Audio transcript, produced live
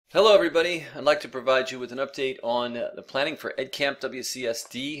Hello everybody, I'd like to provide you with an update on the planning for Edcamp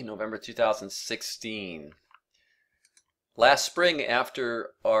WCSD November 2016. Last spring after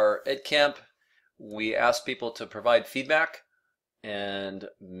our Edcamp, we asked people to provide feedback and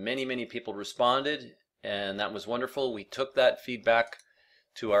many people responded, and that was wonderful. We took that feedback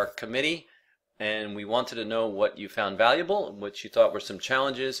to our committee and we wanted to know what you found valuable, what you thought were some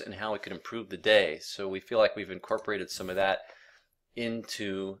challenges, and how we could improve the day. So we feel like we've incorporated some of that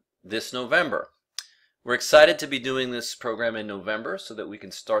into this November. We're excited to be doing this program in November so that we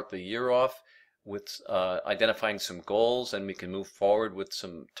can start the year off with identifying some goals, and we can move forward with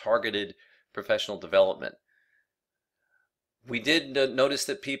some targeted professional development. We did notice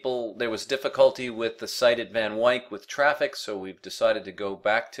that there was difficulty with the site at Van Wyck with traffic, so we've decided to go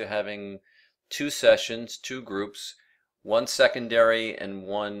back to having two sessions, two groups, one secondary and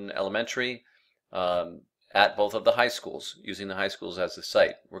one elementary, at both of the high schools, using the high schools as the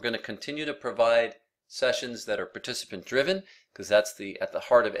site. We're going to continue to provide sessions that are participant driven, because that's at the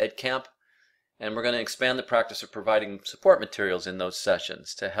heart of Edcamp, and we're going to expand the practice of providing support materials in those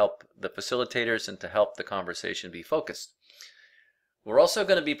sessions to help the facilitators and to help the conversation be focused. We're also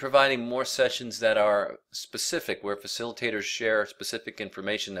going to be providing more sessions that are specific, where facilitators share specific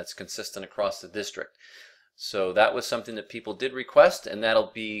information that's consistent across the district. So that was something that people did request, and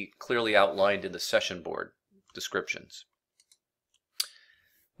that'll be clearly outlined in the session board descriptions.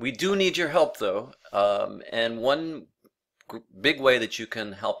 We do need your help though, and one big way that you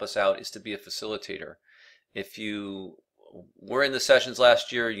can help us out is to be a facilitator. If you were in the sessions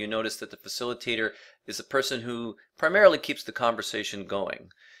last year, you noticed that the facilitator is a person who primarily keeps the conversation going,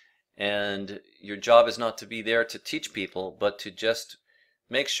 and your job is not to be there to teach people, but to just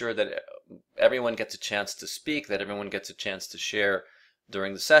make sure that everyone gets a chance to speak, that everyone gets a chance to share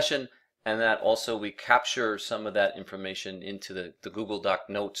during the session, and that also we capture some of that information into the Google Doc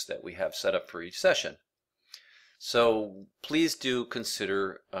notes that we have set up for each session. So please do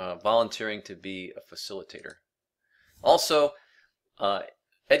consider volunteering to be a facilitator. Also,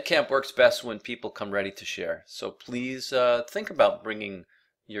 Edcamp works best when people come ready to share. So please think about bringing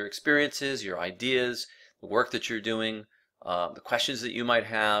your experiences, your ideas, the work that you're doing, the questions that you might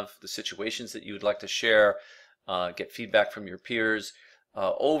have, the situations that you would like to share, get feedback from your peers.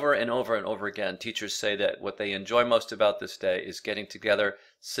 Over and over again, teachers say that what they enjoy most about this day is getting together,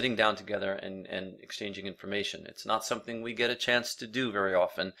 sitting down together, and exchanging information. It's not something we get a chance to do very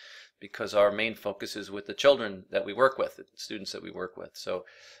often because our main focus is with the children that we work with, the students that we work with. So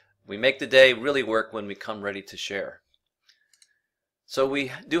we make the day really work when we come ready to share. So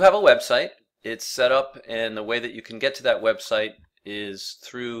we do have a website. It's set up, and the way that you can get to that website is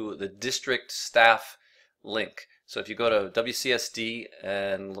through the district staff link. So if you go to WCSD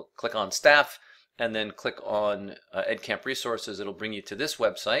and click on staff and then click on Edcamp resources, it'll bring you to this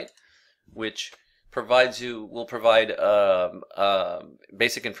website, which will provide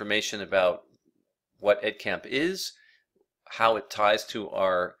basic information about what Edcamp is, how it ties to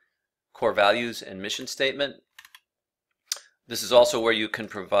our core values and mission statement. This is also where you can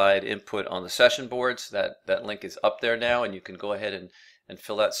provide input on the session boards. That link is up there now, and you can go ahead and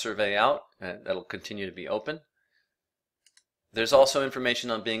fill that survey out, and that'll continue to be open. There's also information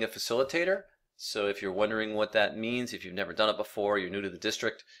on being a facilitator. So if you're wondering what that means, if you've never done it before, you're new to the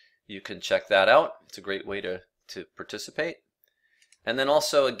district, you can check that out. It's a great way to participate. And then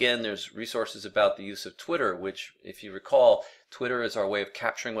also, again, there's resources about the use of Twitter, which, if you recall, Twitter is our way of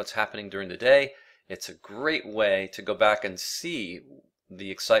capturing what's happening during the day. It's a great way to go back and see the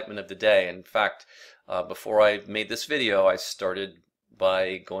excitement of the day. In fact, before I made this video, I started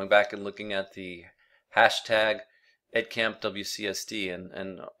by going back and looking at the hashtag Edcamp WCSD,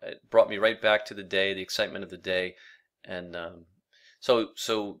 and it brought me right back to the day, the excitement of the day. And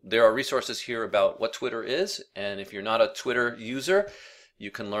so there are resources here about what Twitter is, and if you're not a Twitter user,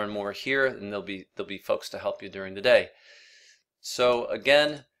 you can learn more here, and there'll be folks to help you during the day. So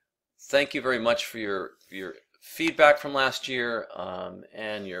again, thank you very much for your feedback from last year,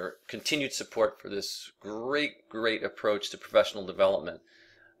 and your continued support for this great approach to professional development.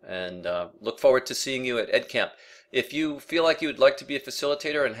 And look forward to seeing you at Edcamp. If you feel like you would like to be a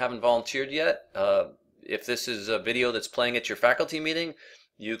facilitator and haven't volunteered yet, if this is a video that's playing at your faculty meeting,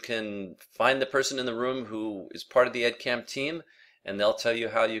 you can find the person in the room who is part of the Edcamp team, and they'll tell you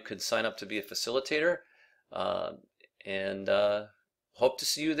how you could sign up to be a facilitator. And hope to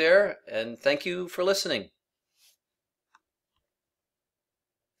see you there, and thank you for listening.